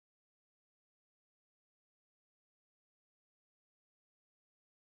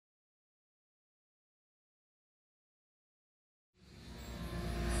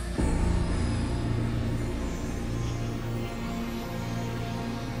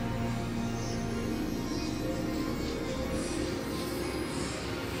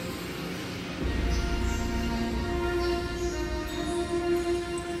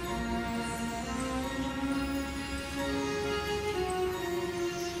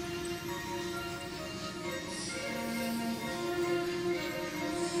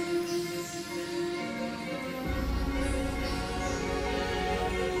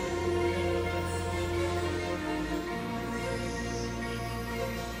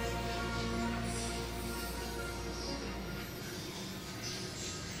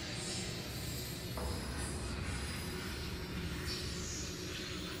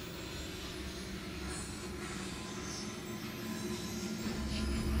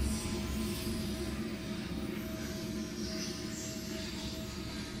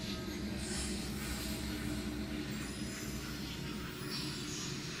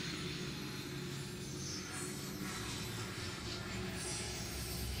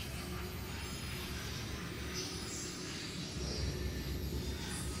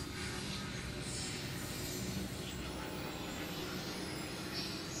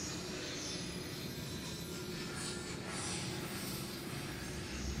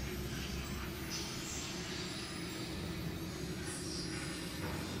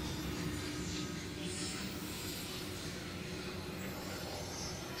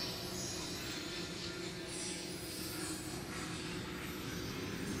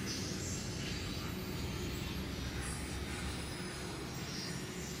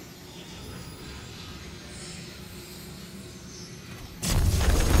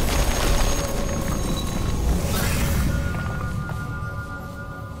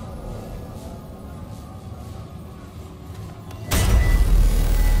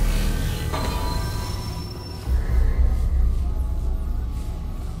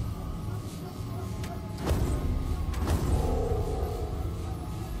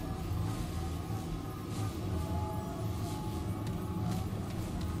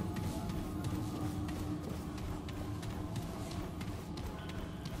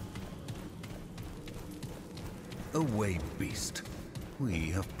away, beast.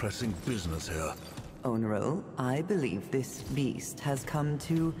 We have pressing business here. Oneril, I believe this beast has come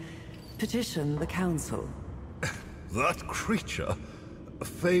to petition the Council. That creature?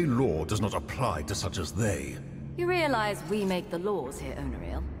 Fey law does not apply to such as they. You realize we make the laws here,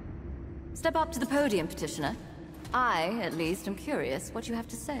 Oneril. Step up to the podium, Petitioner. I, at least, am curious what you have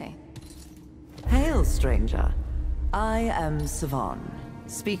to say. Hail, stranger. I am Savan,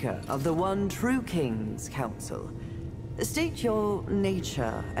 Speaker of the One True King's Council. State your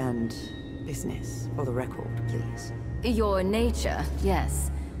nature and business for the record, please. Your nature, yes.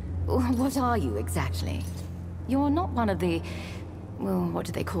 What are you exactly? You're not one of the... well, what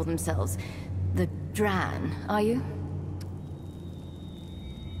do they call themselves? The Dran, are you?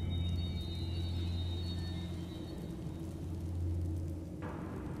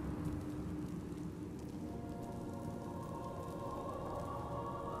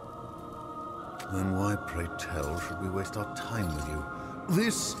 Then why, pray tell, should we waste our time with you?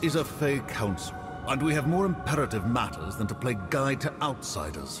 This is a Fey Council, and we have more imperative matters than to play guide to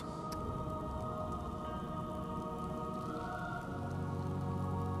outsiders.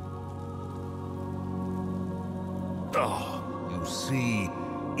 Oh, you see,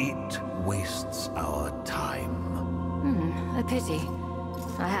 it wastes our time. A pity.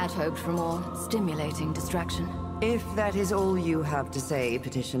 I had hoped for more stimulating distraction. If that is all you have to say,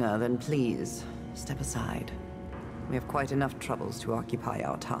 Petitioner, then please, step aside. We have quite enough troubles to occupy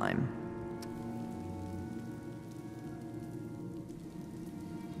our time.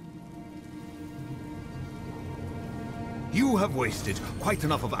 You have wasted quite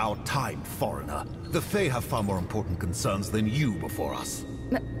enough of our time, foreigner. The Fae have far more important concerns than you before us.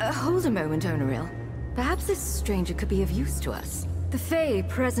 Hold a moment, Oneril. Perhaps this stranger could be of use to us. The Fae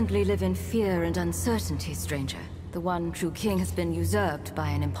presently live in fear and uncertainty, stranger. The One True King has been usurped by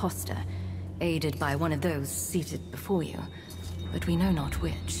an impostor, aided by one of those seated before you. But we know not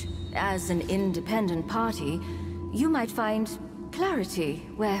which. As an independent party, you might find clarity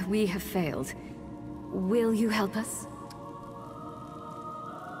where we have failed. Will you help us?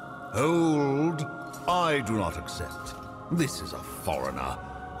 Hold. I do not accept. This is a foreigner,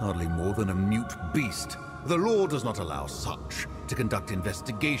 hardly more than a mute beast. The law does not allow such to conduct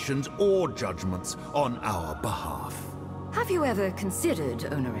investigations or judgments on our behalf. Have you ever considered,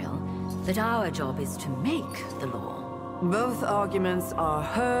 Oneril, that our job is to make the law? Both arguments are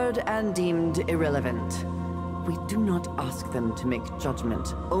heard and deemed irrelevant. We do not ask them to make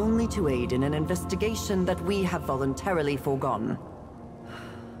judgment, only to aid in an investigation that we have voluntarily foregone.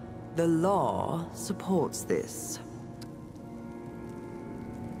 The law supports this.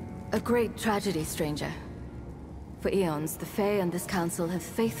 A great tragedy, stranger. For eons, the Fae and this council have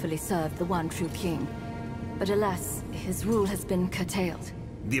faithfully served the One True King. But alas, his rule has been curtailed.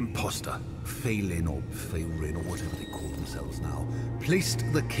 The impostor, Phelan or Pherin or whatever they call themselves now, placed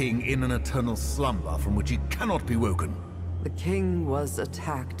the king in an eternal slumber from which he cannot be woken. The king was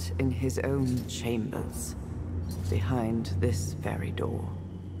attacked in his own chambers, behind this very door.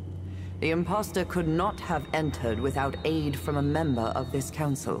 The impostor could not have entered without aid from a member of this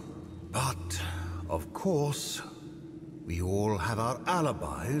council. But, of course, we all have our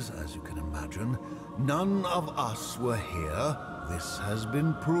alibis, as you can imagine. None of us were here. This has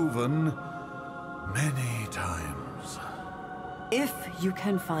been proven many times. If you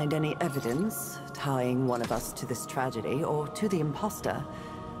can find any evidence tying one of us to this tragedy or to the impostor,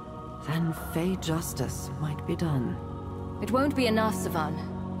 then Fey justice might be done. It won't be enough, Savan.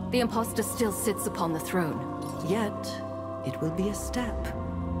 The impostor still sits upon the throne. Yet, it will be a step,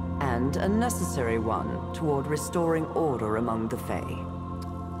 and a necessary one, toward restoring order among the Fae.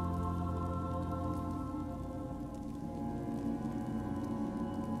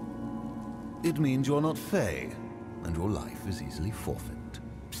 It means you're not Fae, and your life is easily forfeit.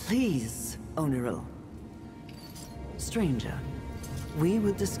 Please, Oneril. Stranger, we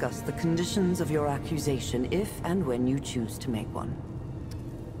will discuss the conditions of your accusation if and when you choose to make one.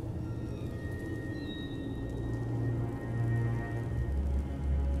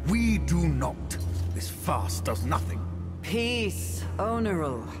 We do not. This farce does nothing. Peace,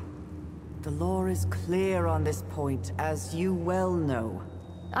 Oneril. The law is clear on this point, as you well know.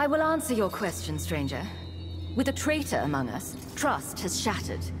 I will answer your question, stranger. With a traitor among us, trust has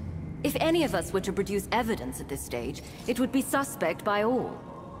shattered. If any of us were to produce evidence at this stage, it would be suspect by all.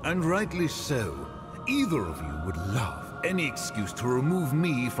 And rightly so. Either of you would love any excuse to remove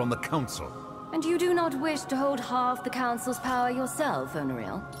me from the council. And you do not wish to hold half the council's power yourself,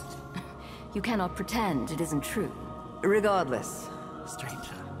 Oneril? You cannot pretend it isn't true. Regardless,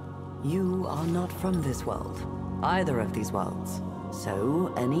 stranger, you are not from this world. Either of these worlds.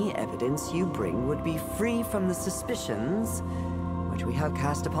 So, any evidence you bring would be free from the suspicions which we have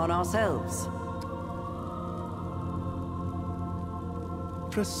cast upon ourselves.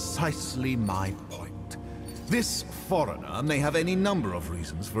 Precisely my point. This foreigner may have any number of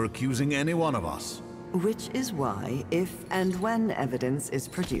reasons for accusing any one of us. Which is why, if and when evidence is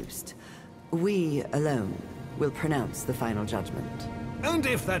produced, we alone will pronounce the final judgment. And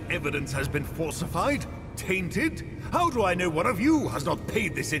if that evidence has been falsified, tainted, how do I know one of you has not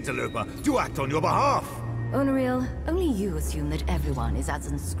paid this interloper to act on your behalf? Onariel, only you assume that everyone is as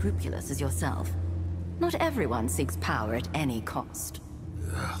unscrupulous as yourself. Not everyone seeks power at any cost.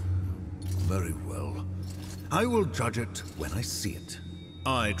 Very well. I will judge it when I see it.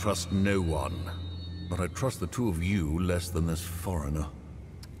 I trust no one, but I trust the two of you less than this foreigner.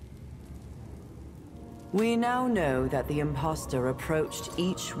 We now know that the imposter approached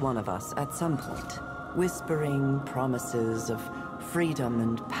each one of us at some point, whispering promises of freedom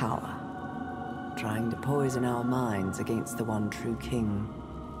and power, trying to poison our minds against the one true king.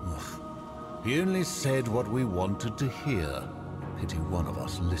 He only said what we wanted to hear. Pity one of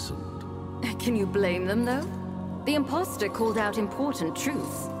us listened. Can you blame them, though? The imposter called out important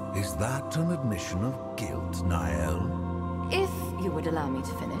truths. Is that an admission of guilt, Niall? If you would allow me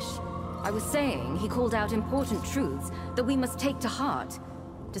to finish. I was saying he called out important truths that we must take to heart,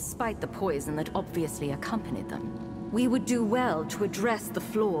 despite the poison that obviously accompanied them. We would do well to address the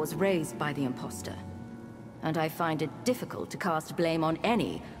flaws raised by the imposter. And I find it difficult to cast blame on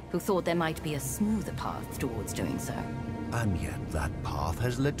any who thought there might be a smoother path towards doing so. And yet that path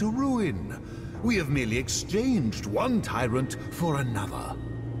has led to ruin. We have merely exchanged one tyrant for another.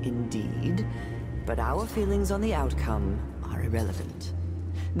 Indeed, but our feelings on the outcome are irrelevant.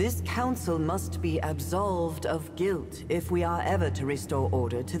 This council must be absolved of guilt if we are ever to restore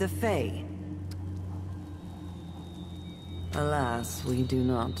order to the Fae. Alas, we do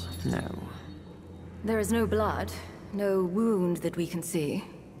not know. There is no blood, no wound that we can see.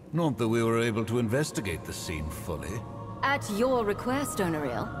 Not that we were able to investigate the scene fully. At your request,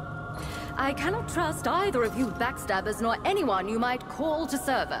 Onariel. I cannot trust either of you backstabbers nor anyone you might call to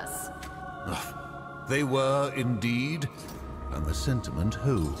serve us. They were indeed, and the sentiment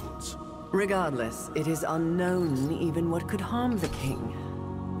holds. Regardless, it is unknown even what could harm the king.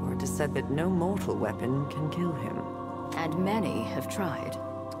 For it is said that no mortal weapon can kill him. And many have tried.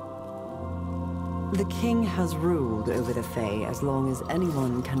 The king has ruled over the Fae as long as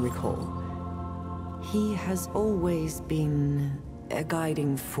anyone can recall. He has always been a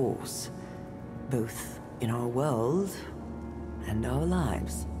guiding force, both in our world and our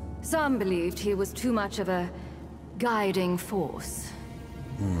lives. Some believed he was too much of a guiding force.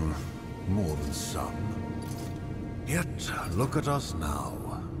 More than some. Yet, look at us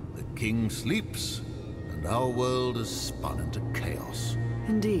now. The king sleeps, and our world is spun into chaos.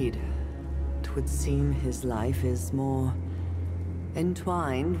 Indeed. It would seem his life is more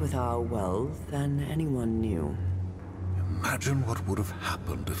entwined with our world than anyone knew. Imagine what would have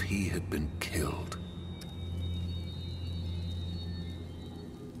happened if he had been killed.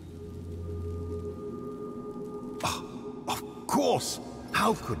 Of course!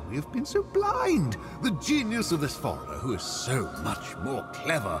 How could we have been so blind? The genius of this foreigner, who is so much more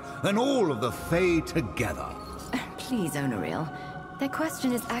clever than all of the Fae together. Please, Onariel. Their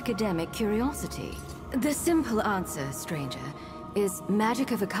question is academic curiosity. The simple answer, stranger, is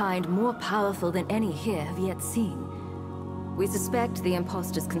magic of a kind more powerful than any here have yet seen. We suspect the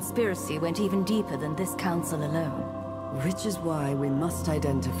imposter's conspiracy went even deeper than this council alone. Which is why we must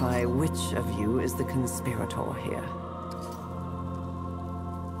identify which of you is the conspirator here.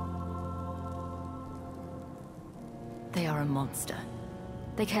 They are a monster.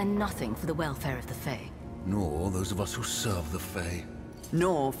 They care nothing for the welfare of the Fae. Nor those of us who serve the Fae.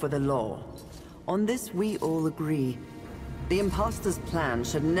 Nor for the law. On this we all agree. The imposter's plan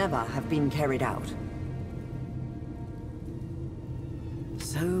should never have been carried out.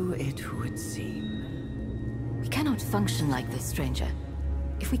 So it would seem. We cannot function like this, stranger.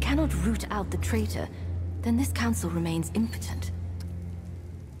 If we cannot root out the traitor, then this council remains impotent.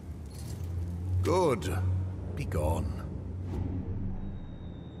 Good. Be gone.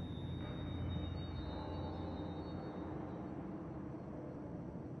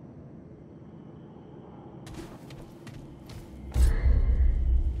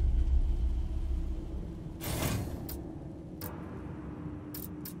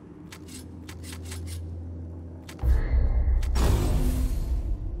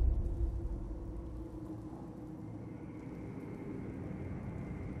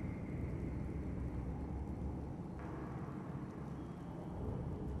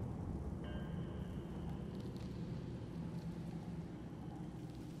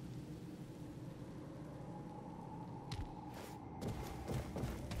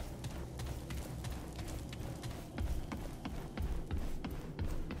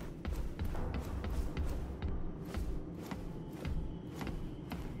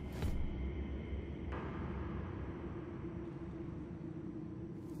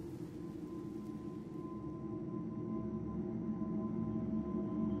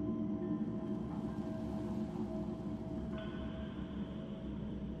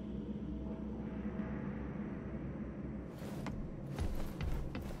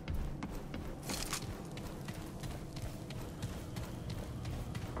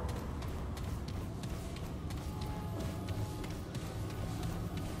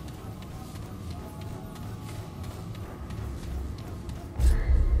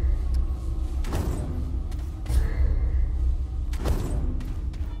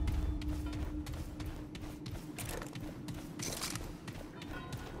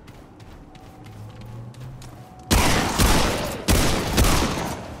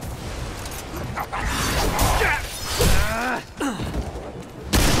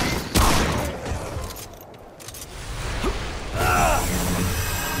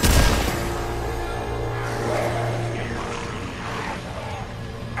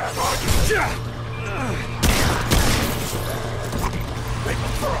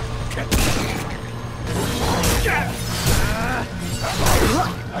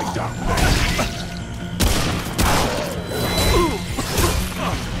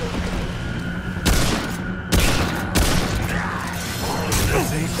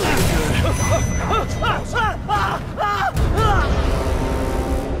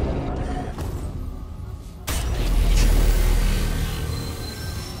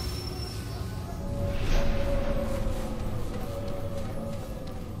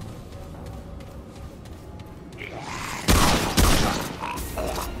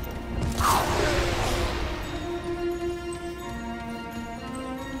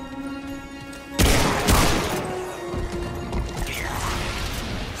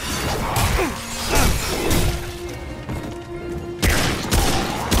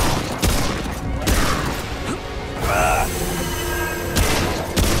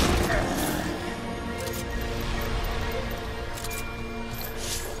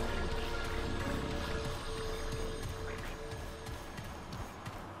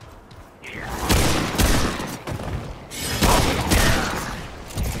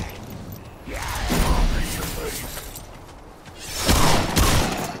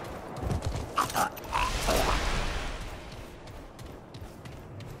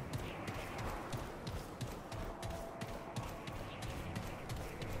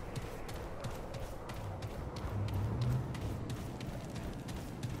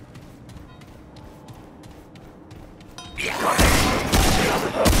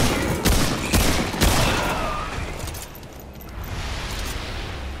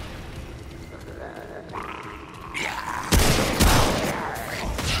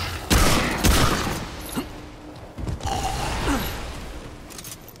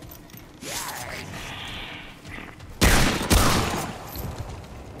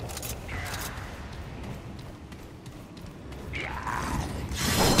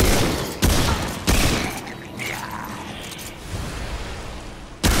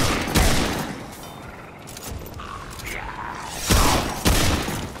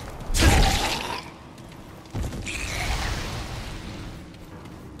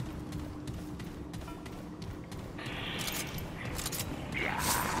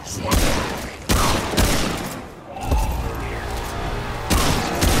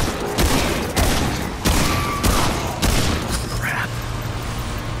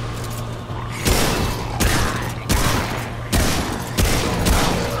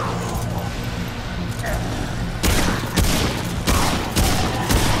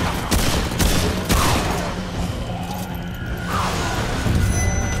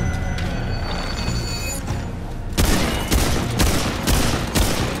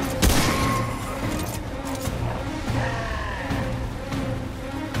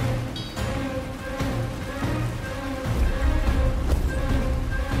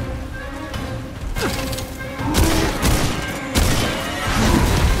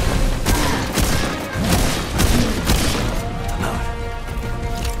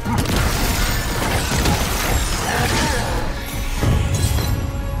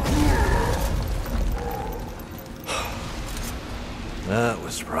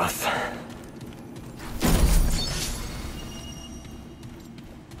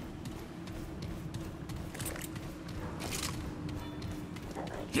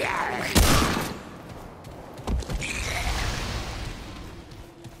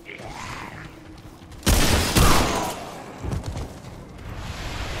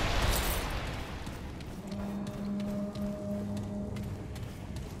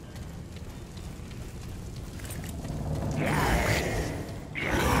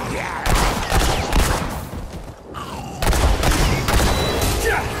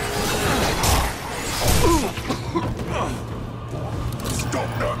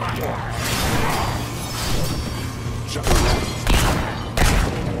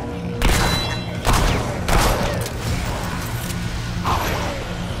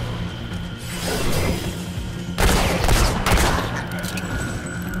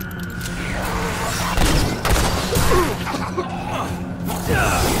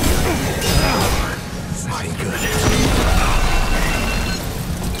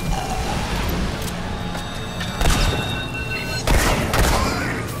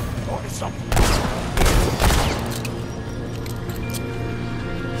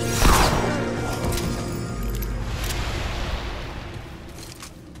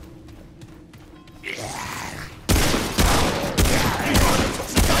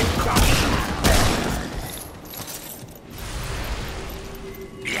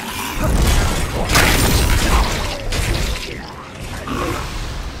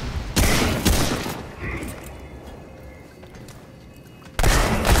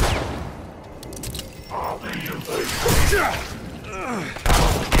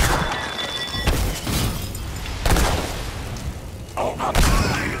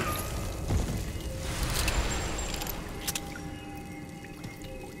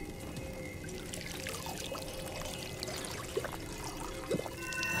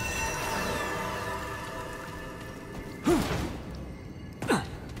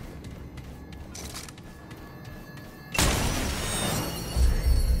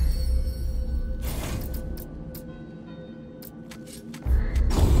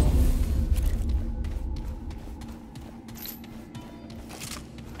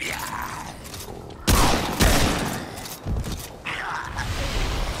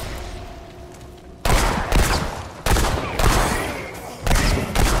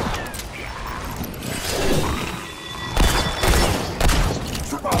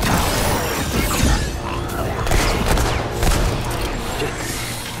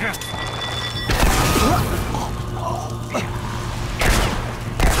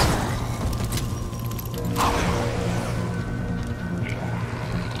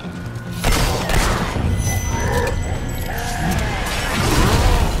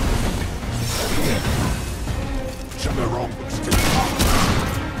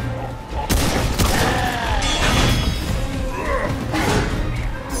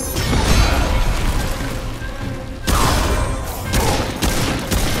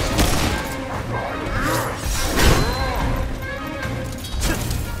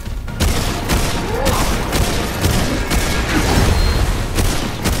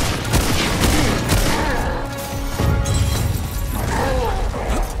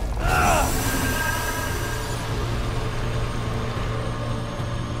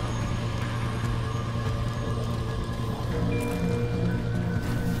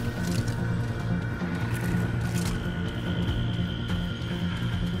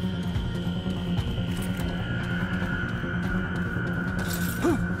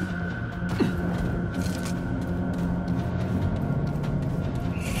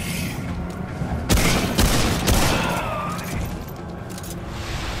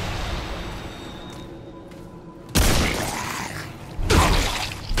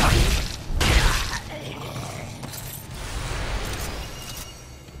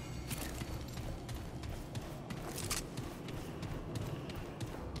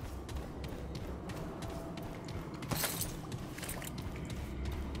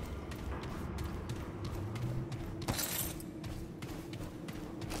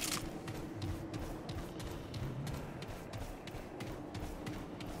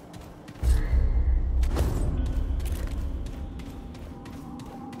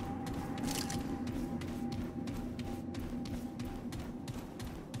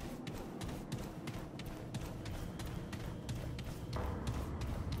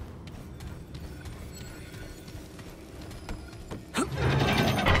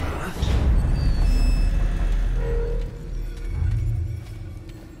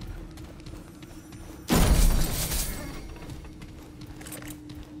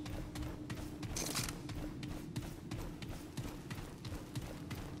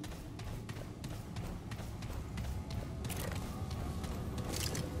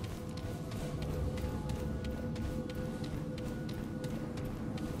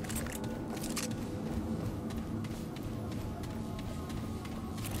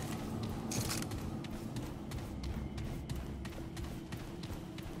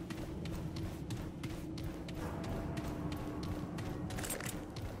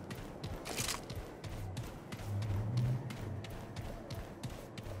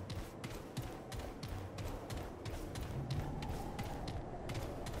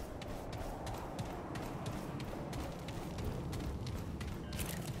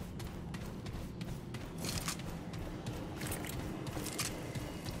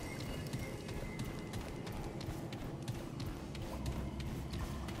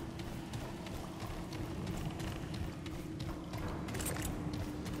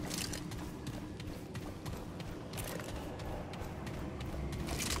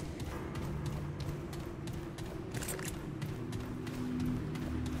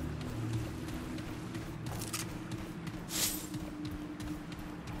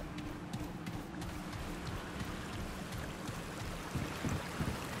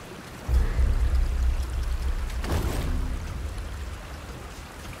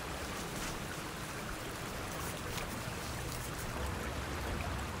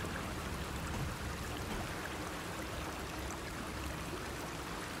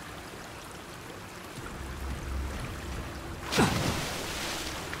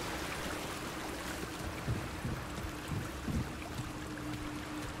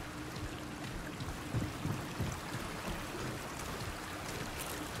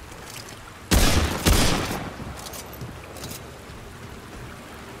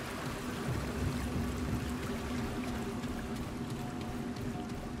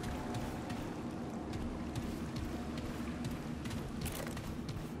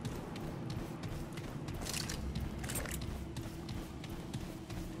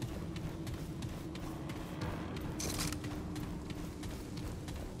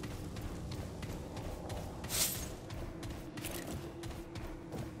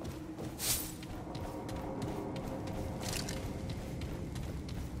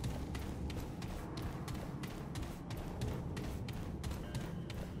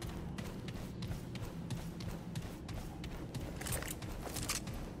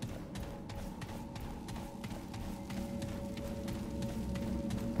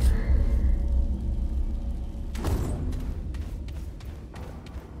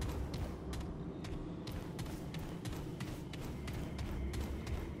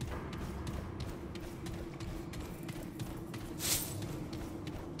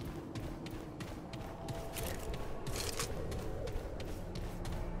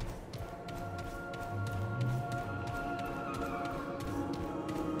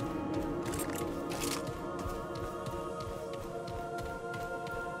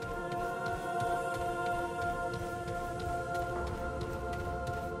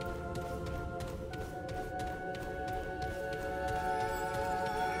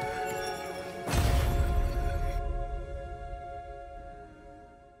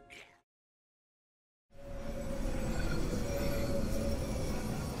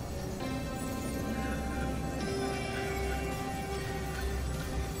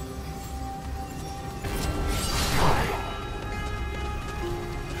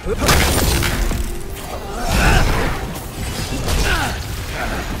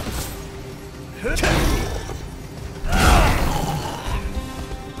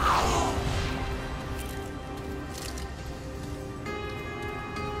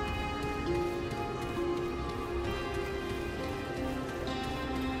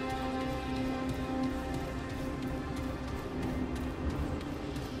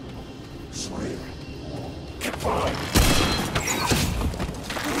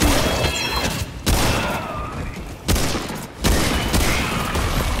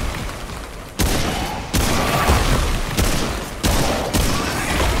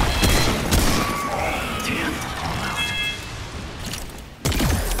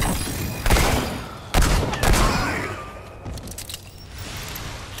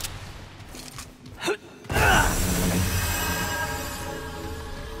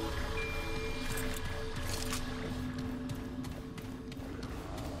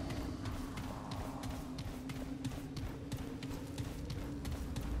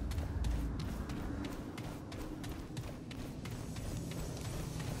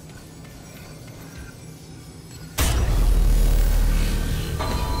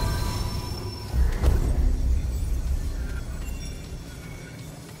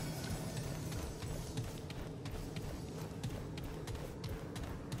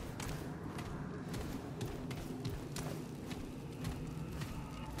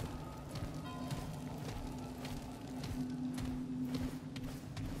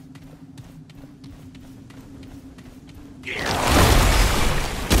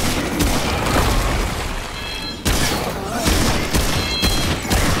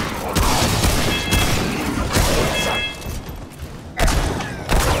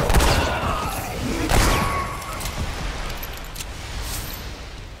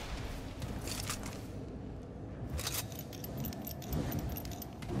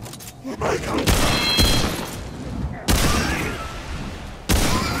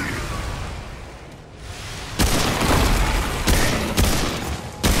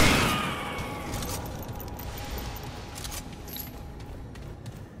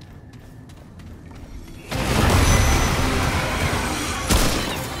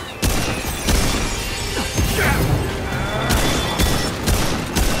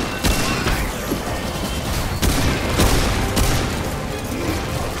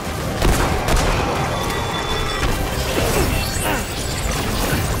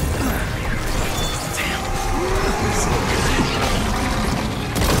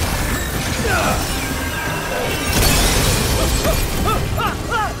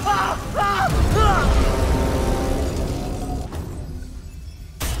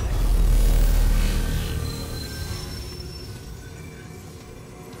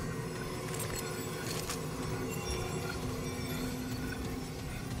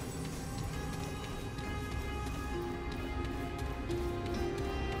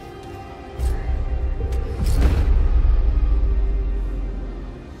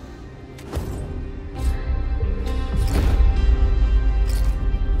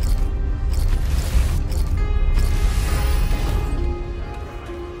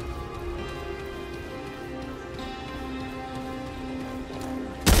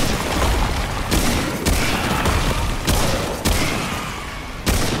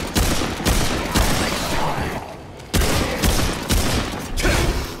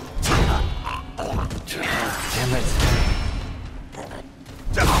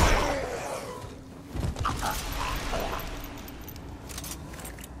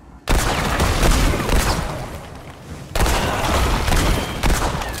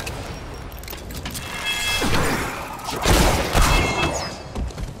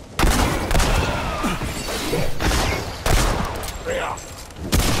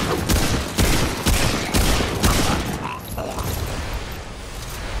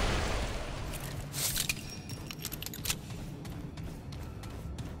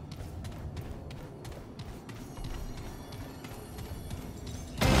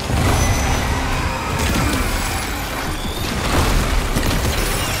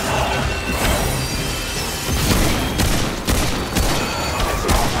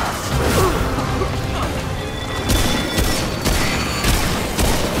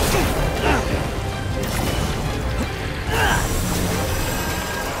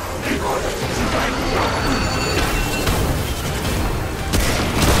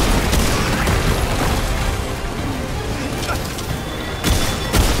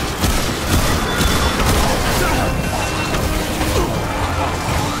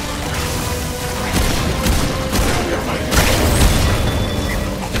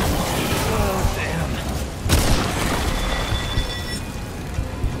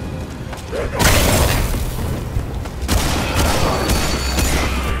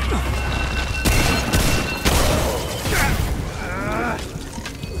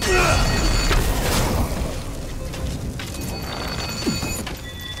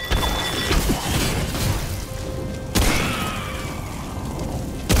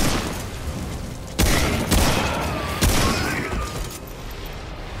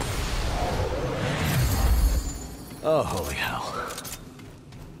 Oh, holy hell.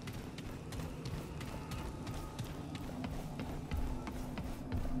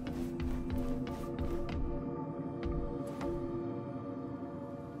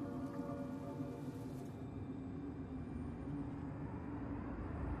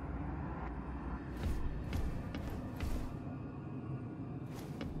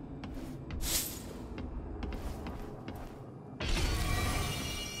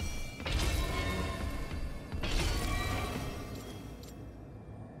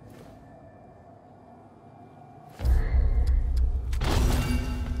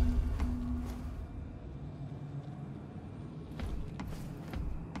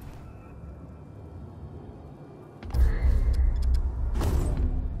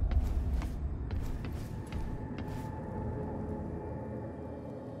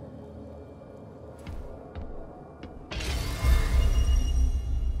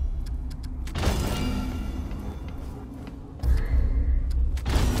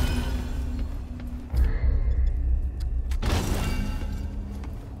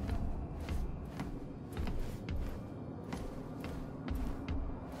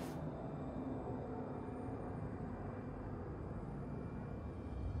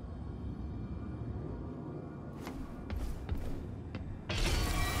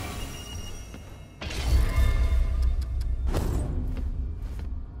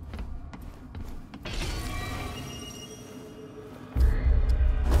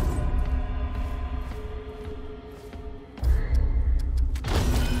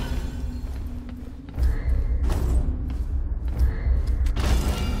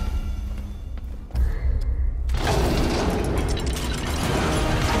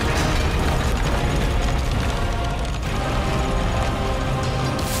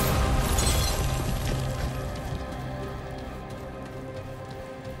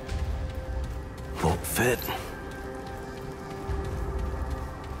 Fit.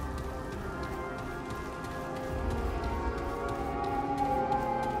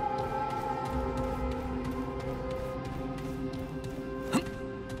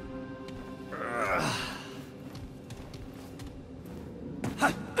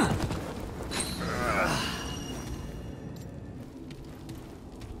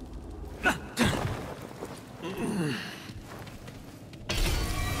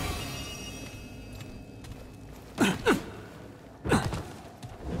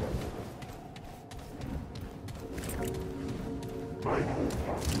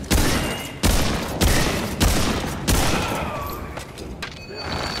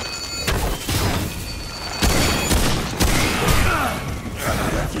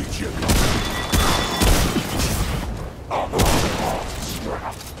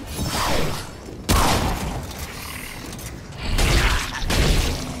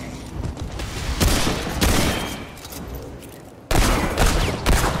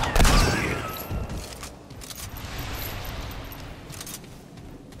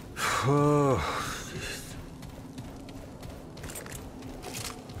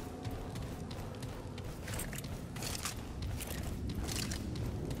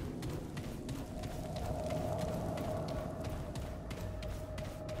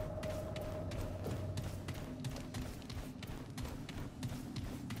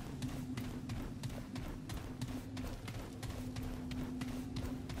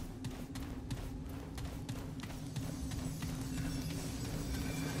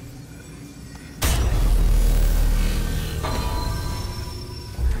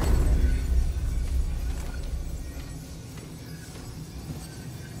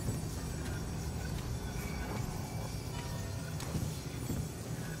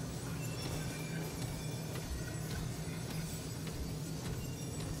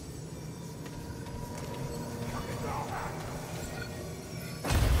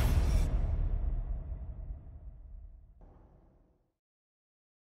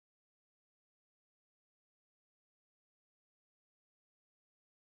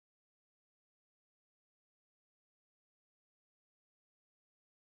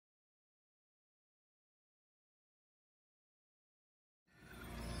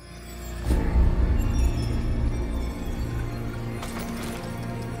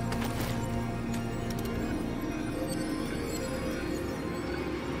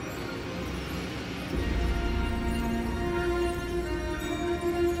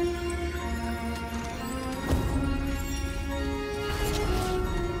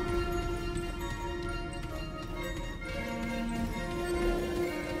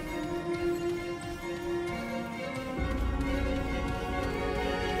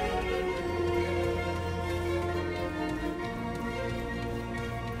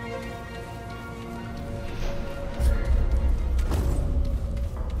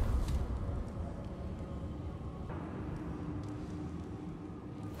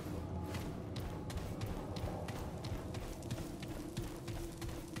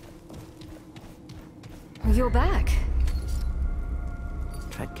 your back.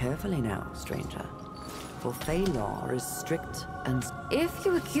 Tread carefully now, stranger. For Fey law is strict and... If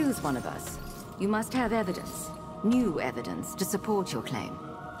you accuse one of us, you must have evidence. New evidence to support your claim.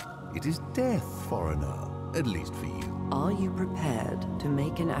 It is death, foreigner. At least for you. Are you prepared to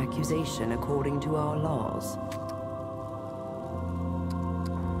make an accusation according to our laws?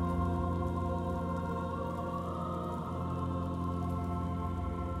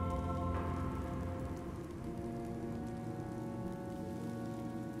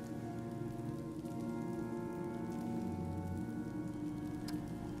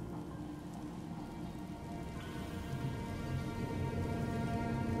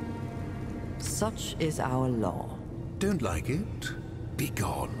 Such is our law. Don't like it? Be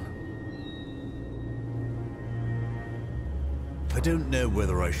gone. I don't know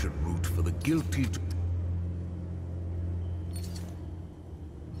whether I should root for the guilty to...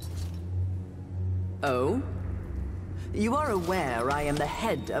 Oh? You are aware I am the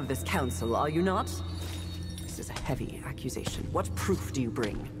head of this council, are you not? This is a heavy accusation. What proof do you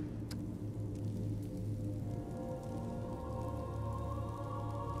bring?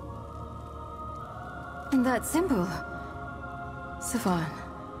 That simple. Savan,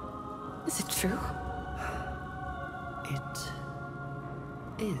 is it true? It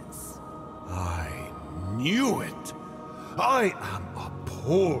is. I knew it! I am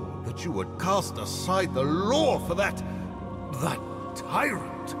appalled that you would cast aside the law for that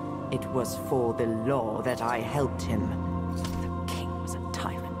tyrant! It was for the law that I helped him. The king was a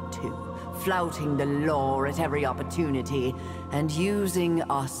tyrant too, flouting the law at every opportunity, and using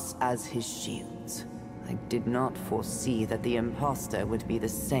us as his shields. I did not foresee that the imposter would be the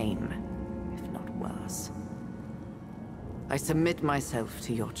same, if not worse. I submit myself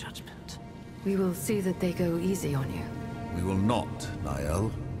to your judgment. We will see that they go easy on you. We will not,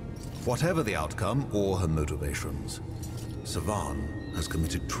 Niall. Whatever the outcome or her motivations, Savan has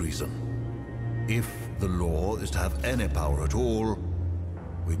committed treason. If the law is to have any power at all,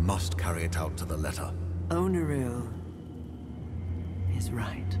 we must carry it out to the letter. Oneril is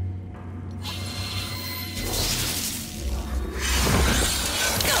right.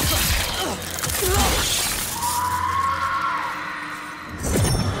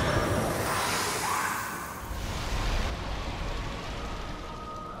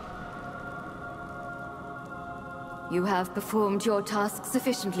 You have performed your task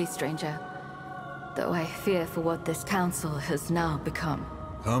sufficiently, stranger. Though I fear for what this council has now become.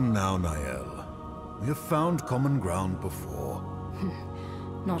 Come now, Niall. We have found common ground before.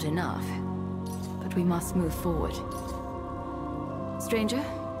 Not enough. But we must move forward. Stranger,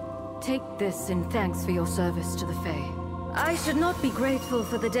 take this in thanks for your service to the Fae. I should not be grateful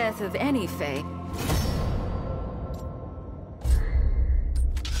for the death of any Fae.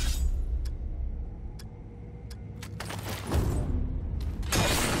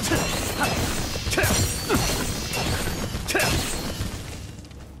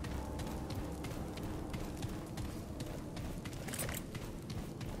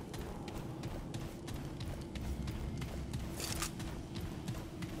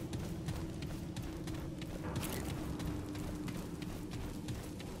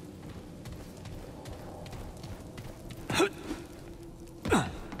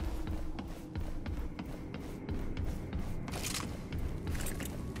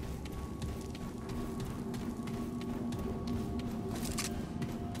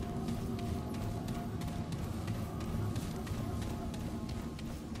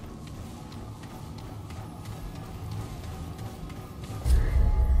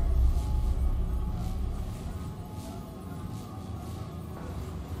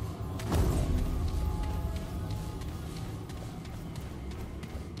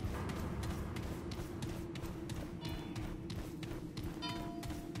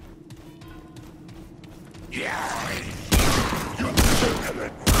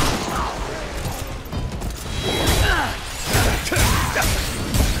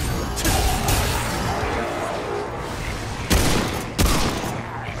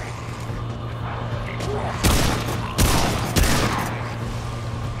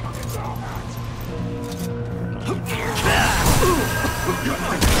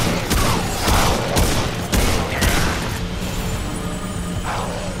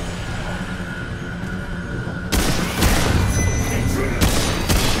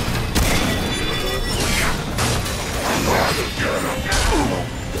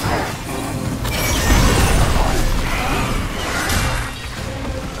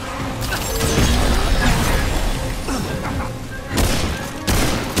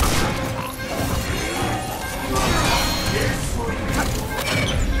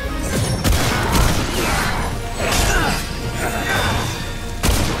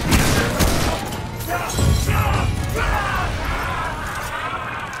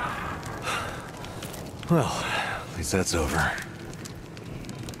 Well, at least that's over.